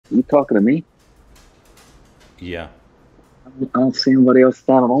You talking to me? Yeah. I don't see anybody else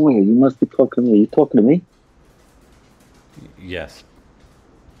standing over here. You must be talking to me. You talking to me? Yes.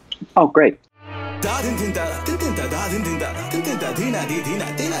 Oh, great.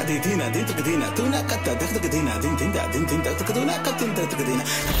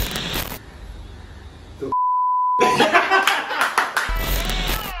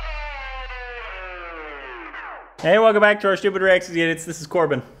 Hey, welcome back to our Stupid Reactions Units. This is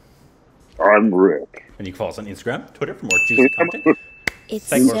Corbin. I'm Rick. And you can follow us on Instagram, Twitter for more juicy content. It's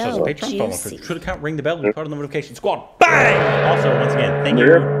thank you so for Patreon. juicy. Follow for the Twitter account, ring the bell, and be part of the notification squad. Bang! Also, once again, thank you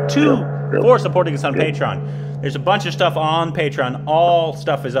for supporting us on Patreon. There's a bunch of stuff on Patreon. All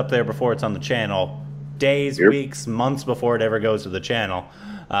stuff is up there before it's on the channel. Days, weeks, months before it ever goes to the channel.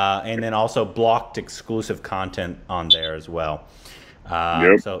 And then also blocked exclusive content on there as well.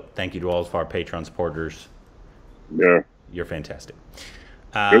 So thank you to all of our Patreon supporters. Yeah. You're fantastic.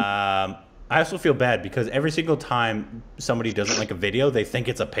 I also feel bad because every single time somebody doesn't like a video, they think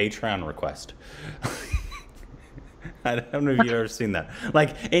it's a Patreon request. I don't know if you've ever seen that.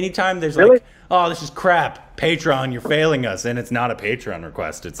 Like, anytime there's like, oh, this is crap, Patreon, you're failing us, and it's not a Patreon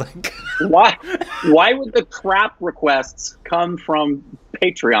request. It's like... Why would the crap requests come from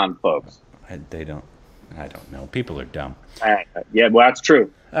Patreon folks? I don't know. People are dumb. Yeah, well, that's true.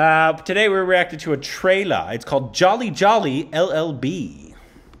 Today we're reacting to a trailer. It's called Jolly Jolly LLB.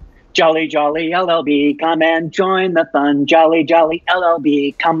 Jolly Jolly LLB, come and join the fun. Jolly Jolly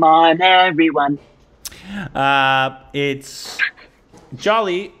LLB, come on everyone. It's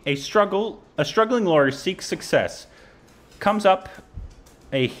Jolly, a struggling lawyer seeks success, comes up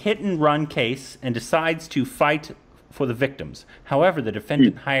a hit-and-run case and decides to fight for the victims. However, the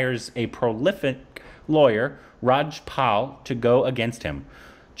defendant hires a prolific lawyer, Raj Pal, to go against him.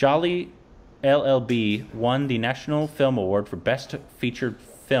 Jolly LLB won the National Film Award for Best Featured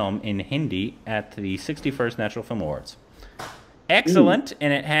Film in Hindi at the 61st National Film Awards. Excellent,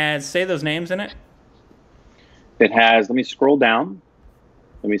 and it has, say those names in it. It has, let me scroll down.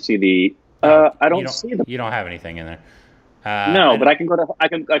 Let me see the, I don't see them. You don't have anything in there. No, but I can go to, I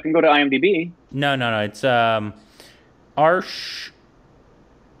can go to IMDb. No, it's,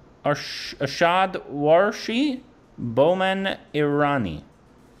 Arshad Warsi, Boman, Irani.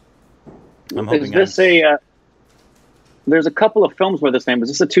 I'm hoping is this there's a couple of films where this name, is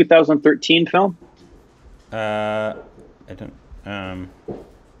this a 2013 film? I don't,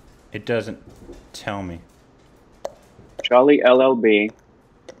 it doesn't tell me. Jolly LLB.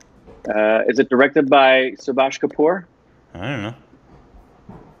 Is it directed by Subhash Kapoor? I don't know.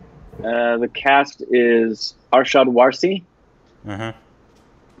 The cast is Arshad Warsi,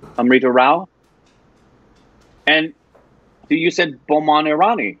 Amrita Rao, and you said Boman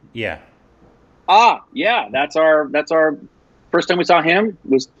Irani. Yeah. Ah, yeah. That's our first time we saw him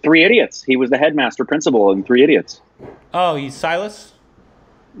was 3 Idiots. He was the headmaster principal in 3 Idiots. Oh, he's Silas?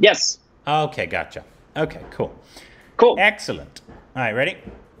 Yes. Okay, gotcha. Okay, cool. Cool. Excellent. All right, ready?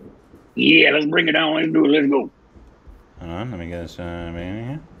 Yeah, let's bring it down. Let's do it. Let's go. Hold on, let me get this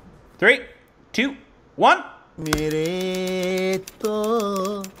here. 3, 2, 1. मेरे तो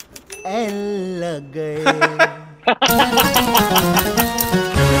L लग गए।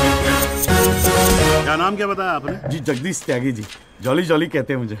 क्या नाम क्या बताया आपने? जी Jagdish Tyagi ji, jolly jolly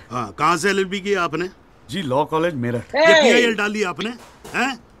कहते हैं मुझे। हाँ, कहाँ से LLB किया आपने? जी लॉ कॉलेज मेरा। ये PIL डाल दिया आपने?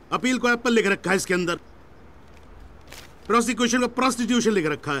 हैं? अपील को एप्पल लिख रखा है इसके अंदर। प्रोसिक्यूशन को प्रोस्टिट्यूशन लिख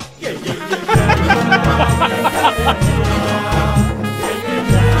रखा है।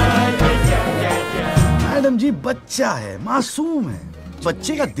 मैडम जी बच्चा है, मासूम है,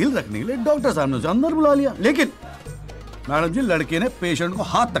 बच्चे का दिल रखने के लिए डॉक्टर साहब ने उसे अंदर बुला लिया, लेकिन मैडम जी लड़के ने पेशेंट को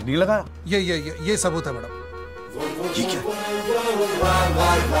हाथ तक नहीं लगाया। ये सबूत है मैडम। ये क्या?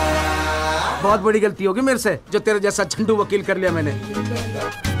 बहुत बड़ी गलती होगी मेरे से जो तेरे जैसा झंडू वकील कर लिया मैंने।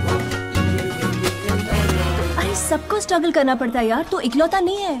 अरे सबको स्ट्रगल करना पड़ता है यार, तो इकलौता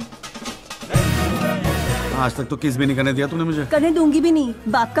नहीं है। आज तक तो किस भी नहीं करने दिया तूने मुझे। करने दूंगी भी नहीं,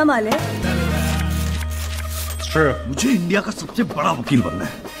 बाप का माल है। True. मुझे इंडिया का सबसे बड़ा वकील बनना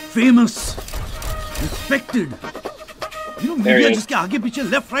है, फेमस, रिस्पेक्टेड। मीडिया जिसके आगे पीछे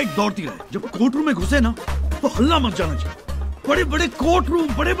लेफ्ट राइट दौड़ती रहे, जब कोर्ट रूम में घुसे ना तो हल्ला मच जाना चाहिए। बड़े बड़े कोर्ट रूम,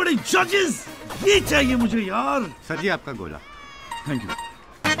 बड़े बड़े जजेस, ये चाहिए मुझे यार। सर जी आपका गोला। Thank you.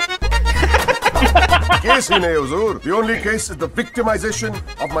 Case ही नहीं हुजूर, the only case is the victimization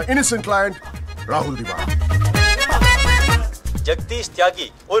of my innocent client, Rahul दीवान। जगदीश त्यागी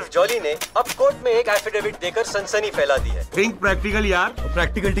उर्फ जॉली ने अब कोर्ट में एक एफिडेविट देकर सनसनी फैला दी है। थिंक प्रैक्टिकल यार।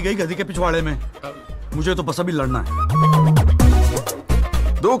 प्रैक्टिकलिटी गई गधी के पिछवाड़े में। मुझे तो बस अभी लड़ना है।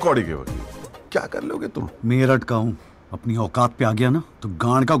 2 कौड़ी के वकील, क्या कर लोगे तुम? मेरठ का हूँ, अपनी औकात पे आ गया ना तो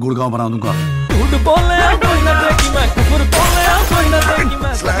गांड का गुड़गांव बना दूंगा।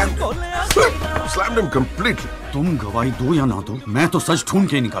 Slammed him completely. तुम गवाही दो या ना दो, मैं तो सच ढूंढ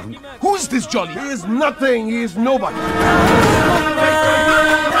के ही निकालूंगा। Who is this Jolly? He is nothing. He is nobody.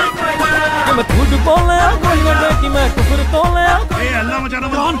 अल्लाह मचाना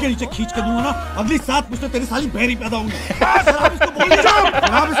कान के नीचे खींच के दूंगा ना, अगली 7 पुश्तें तेरी साली बहरी पैदा होंगी।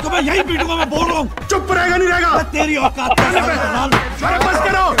 इसको मैं यही पीटूंगा, मैं बोल रहा हूँ। चुप रहेगा नहीं रहेगा? तेरी औकात पे बस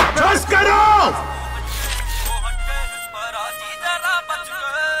करो, बस करो।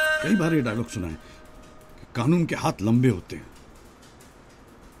 कई बार ये डायलॉग सुना है कि कानून के हाथ लंबे होते हैं,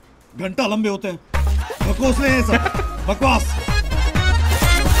 घंटा लंबे होते हैं। बकवास है सब, बकवास।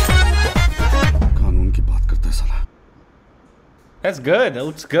 कानून की बात करता है साला। That's good. That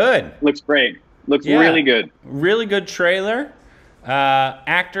looks good. Looks great. Looks really good. Really good trailer.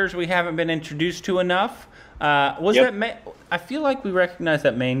 Actors we haven't been introduced to enough. Was that? I feel like we recognize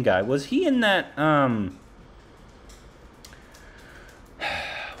that main guy. Was he in that?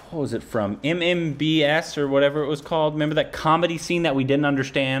 What was it from? MMBS or whatever it was called. Remember that comedy scene that we didn't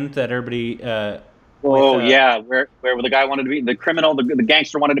understand that everybody. Yeah, where the guy wanted to be the criminal, the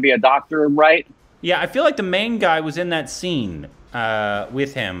gangster wanted to be a doctor, right? Yeah, I feel like the main guy was in that scene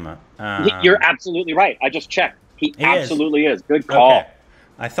with him. You're absolutely right. I just checked. He absolutely is. Good call. Okay.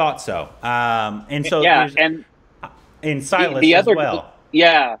 I thought so. And so and in Silas the as other, well.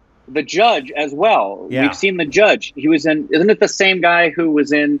 Yeah, the judge as well. Yeah. We've seen the judge. He was in. Isn't it the same guy who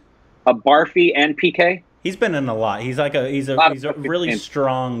was in Barfi and PK? He's been in a lot. He's like he's a really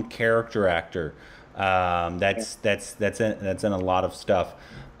strong character actor. That's in a lot of stuff.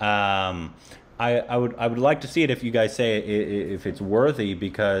 I would like to see it if you guys say if it's worthy,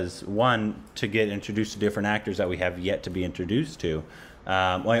 because one, to get introduced to different actors that we have yet to be introduced to,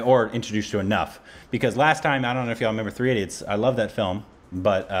 or introduced to enough. Because last time, I don't know if y'all remember Three Idiots. I love that film,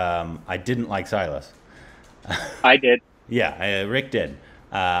 but I didn't like Silas. I did. Yeah, Rick did.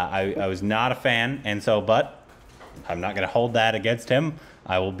 I was not a fan, and so, but I'm not going to hold that against him.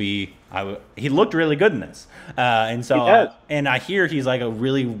 He looked really good in this, and so, and I hear he's like a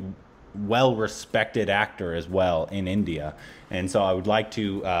really well-respected actor as well in India, and so I would like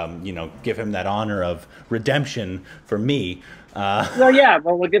to, give him that honor of redemption for me. Well, yeah.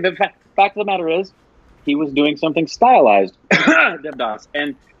 Well, the fact of the matter is, he was doing something stylized, Devdas,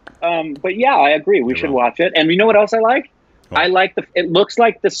 and but yeah, I agree. We should watch it. And you know what else I like? I like it looks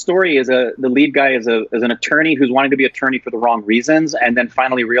like the story is the lead guy is an attorney who's wanting to be attorney for the wrong reasons, and then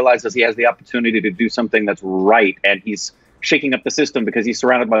finally realizes he has the opportunity to do something that's right, and he's shaking up the system because he's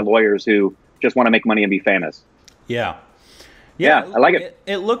surrounded by lawyers who just want to make money and be famous. Yeah, I like it.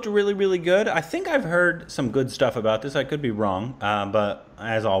 It looked really, really good. I think I've heard some good stuff about this. I could be wrong, but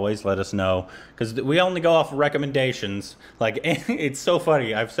as always, let us know, because we only go off of recommendations. Like, it's so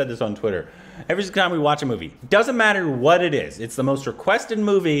funny. I've said this on Twitter. Every time we watch a movie, doesn't matter what it is. It's the most requested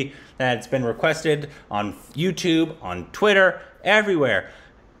movie that's been requested on YouTube, on Twitter, everywhere.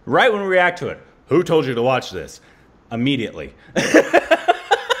 Right when we react to it, who told you to watch this? Immediately.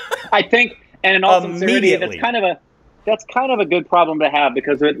 I think, and in all sincerity, that's kind of a good problem to have,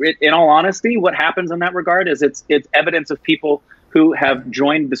 because in all honesty, what happens in that regard is it's evidence of people who have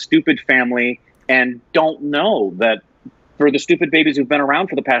joined the stupid family and don't know that. For the stupid babies who've been around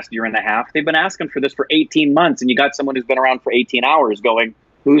for the past year and a half, they've been asking for this for 18 months, and you got someone who's been around for 18 hours going,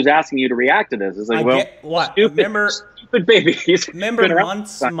 who's asking you to react to this? It's like, stupid babies. Remember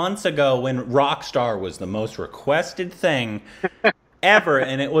months ago when Rockstar was the most requested thing ever,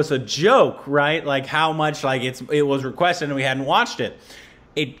 and it was a joke, right? Like how much it was requested and we hadn't watched it.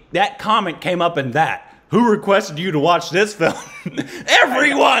 That comment came up in that. Who requested you to watch this film?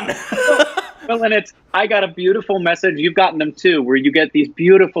 Everyone! Well, and I got a beautiful message. You've gotten them too, where you get these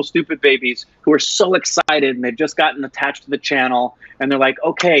beautiful stupid babies who are so excited and they've just gotten attached to the channel, and they're like,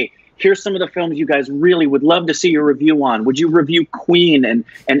 okay, here's some of the films you guys really would love to see your review on. Would you review Queen and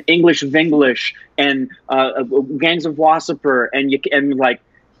English Vinglish and Gangs of Wasseypur? And like,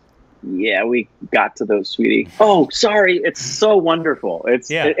 yeah, we got to those, sweetie. Oh, sorry. It's so wonderful.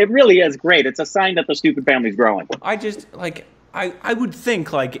 It really is great. It's a sign that the stupid family's growing. I would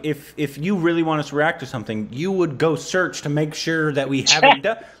think, like, if you really want us to react to something, you would go search to make sure that we haven't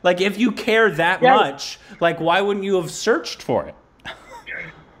done. Like, if you care that much, like, why wouldn't you have searched for it?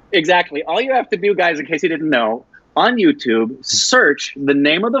 Exactly. All you have to do, guys, in case you didn't know, on YouTube, search the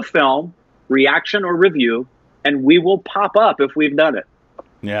name of the film, reaction or review, and we will pop up if we've done it.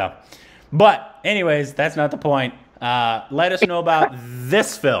 Yeah. But, anyways, that's not the point. Let us know about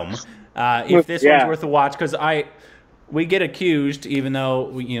this film, if this one's worth a watch, because we get accused, even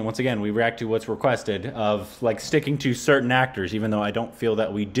though once again we react to what's requested, of like sticking to certain actors, even though I don't feel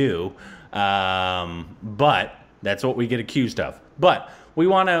that we do. But that's what we get accused of. But we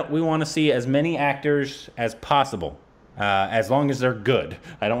wanna see as many actors as possible, as long as they're good.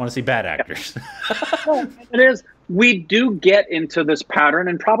 I don't want to see bad actors. It is. We do get into this pattern,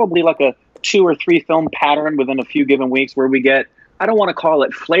 and probably like a 2 or 3 film pattern within a few given weeks, where we get, I don't want to call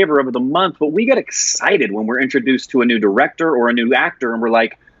it flavor of the month, but we get excited when we're introduced to a new director or a new actor, and we're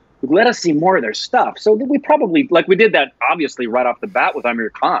like, let us see more of their stuff. So we probably, like we did that obviously right off the bat with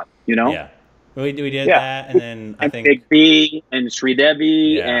Amir Khan, Yeah. We did that, and then I think Big B and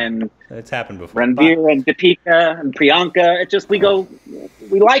Sridevi and it's happened before. Ranveer and Deepika and Priyanka. It just, we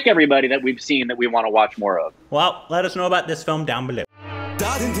like everybody that we've seen that we want to watch more of. Well, let us know about this film down below.